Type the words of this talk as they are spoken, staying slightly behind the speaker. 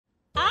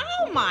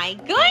my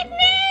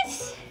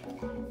goodness!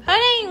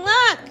 Pudding,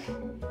 look!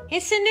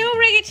 It's the new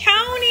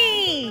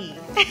Rrigatoni!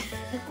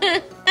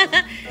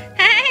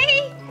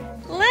 Hey!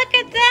 Look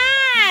at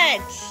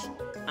that!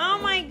 Oh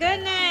my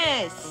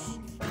goodness!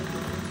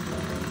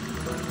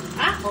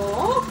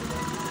 Uh-oh!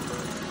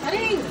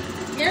 Pudding!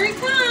 Here he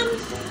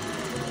comes!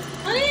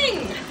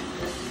 Pudding!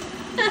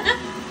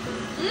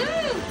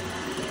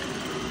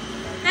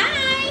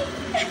 Hi!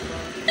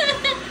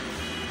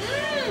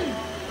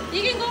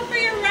 You can go for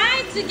your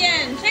rides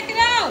again. Check it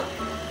out.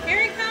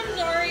 Here he comes,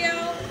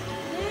 Oreo.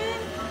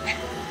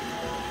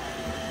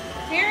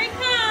 Here he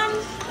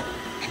comes.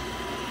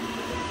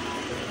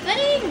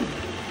 Pudding.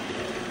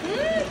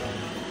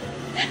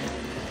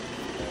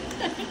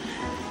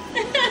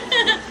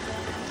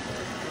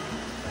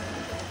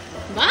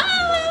 Bye.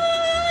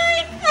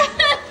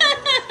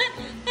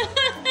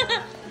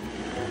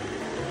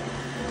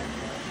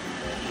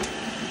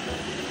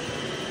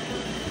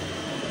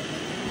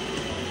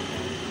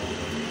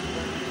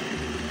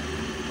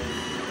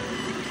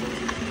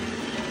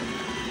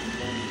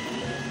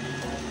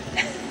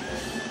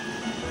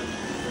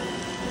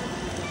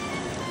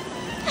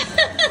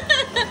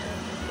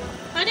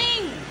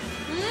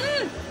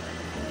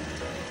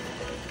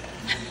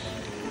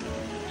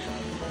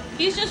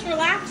 He's just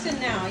relaxing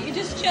now. You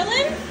just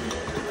chilling?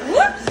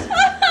 Whoops!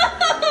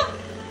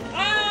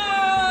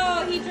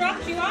 Oh, he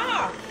dropped you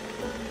off.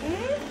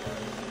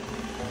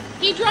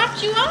 He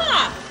dropped you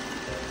off.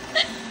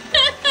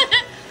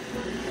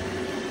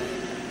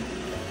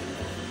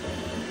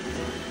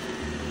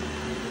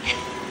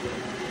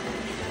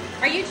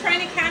 Are you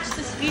trying to catch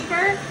the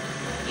sweeper?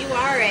 You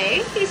are,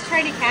 eh? He's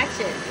trying to catch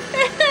it.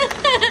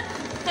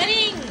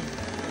 Pudding!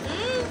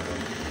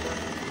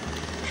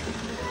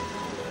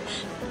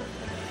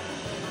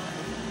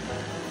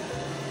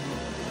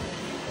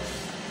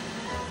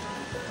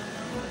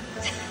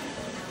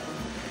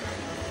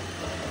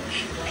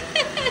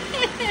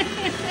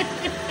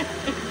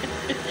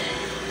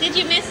 Did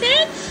you miss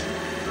it?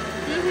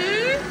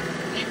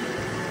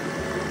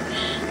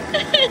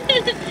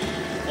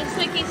 Looks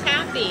like he's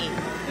happy.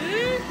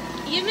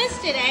 You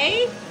missed it,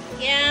 eh?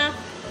 Yeah.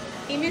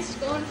 He missed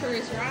going for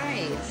his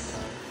rides.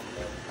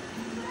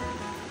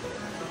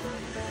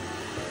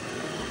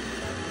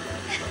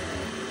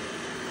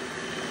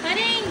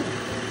 Pudding!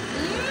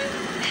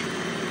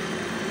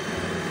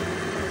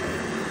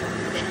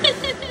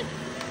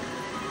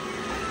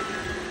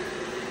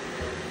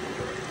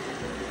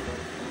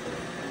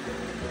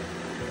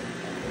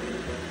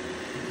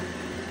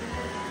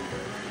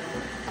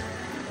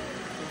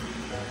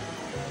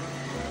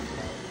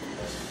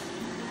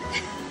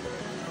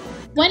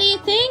 What do you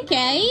think,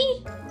 eh?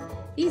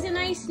 He's a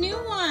nice new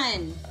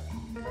one.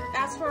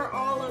 That's where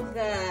all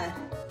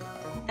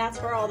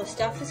the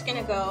stuff is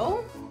gonna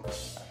go.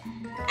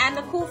 And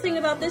the cool thing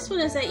about this one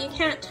is that you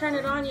can't turn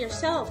it on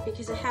yourself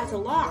because it has a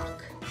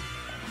lock.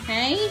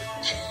 Okay?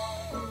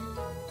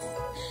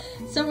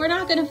 So we're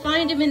not gonna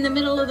find him in the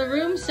middle of the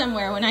room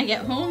somewhere when I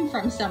get home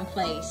from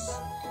someplace.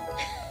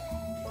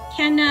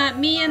 Can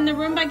me and the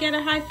Roomba get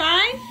a high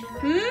five?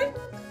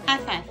 High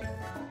five.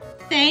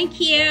 Thank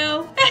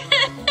you.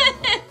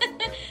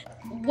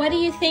 What do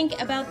you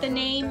think about the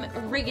name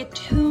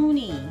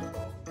Rrigatoni?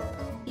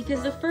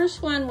 Because the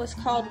first one was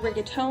called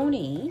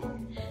Rrigatoni,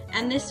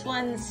 and this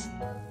one's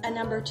a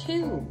number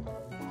 2.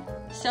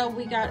 So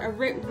we got a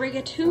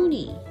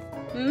Rrigatoni.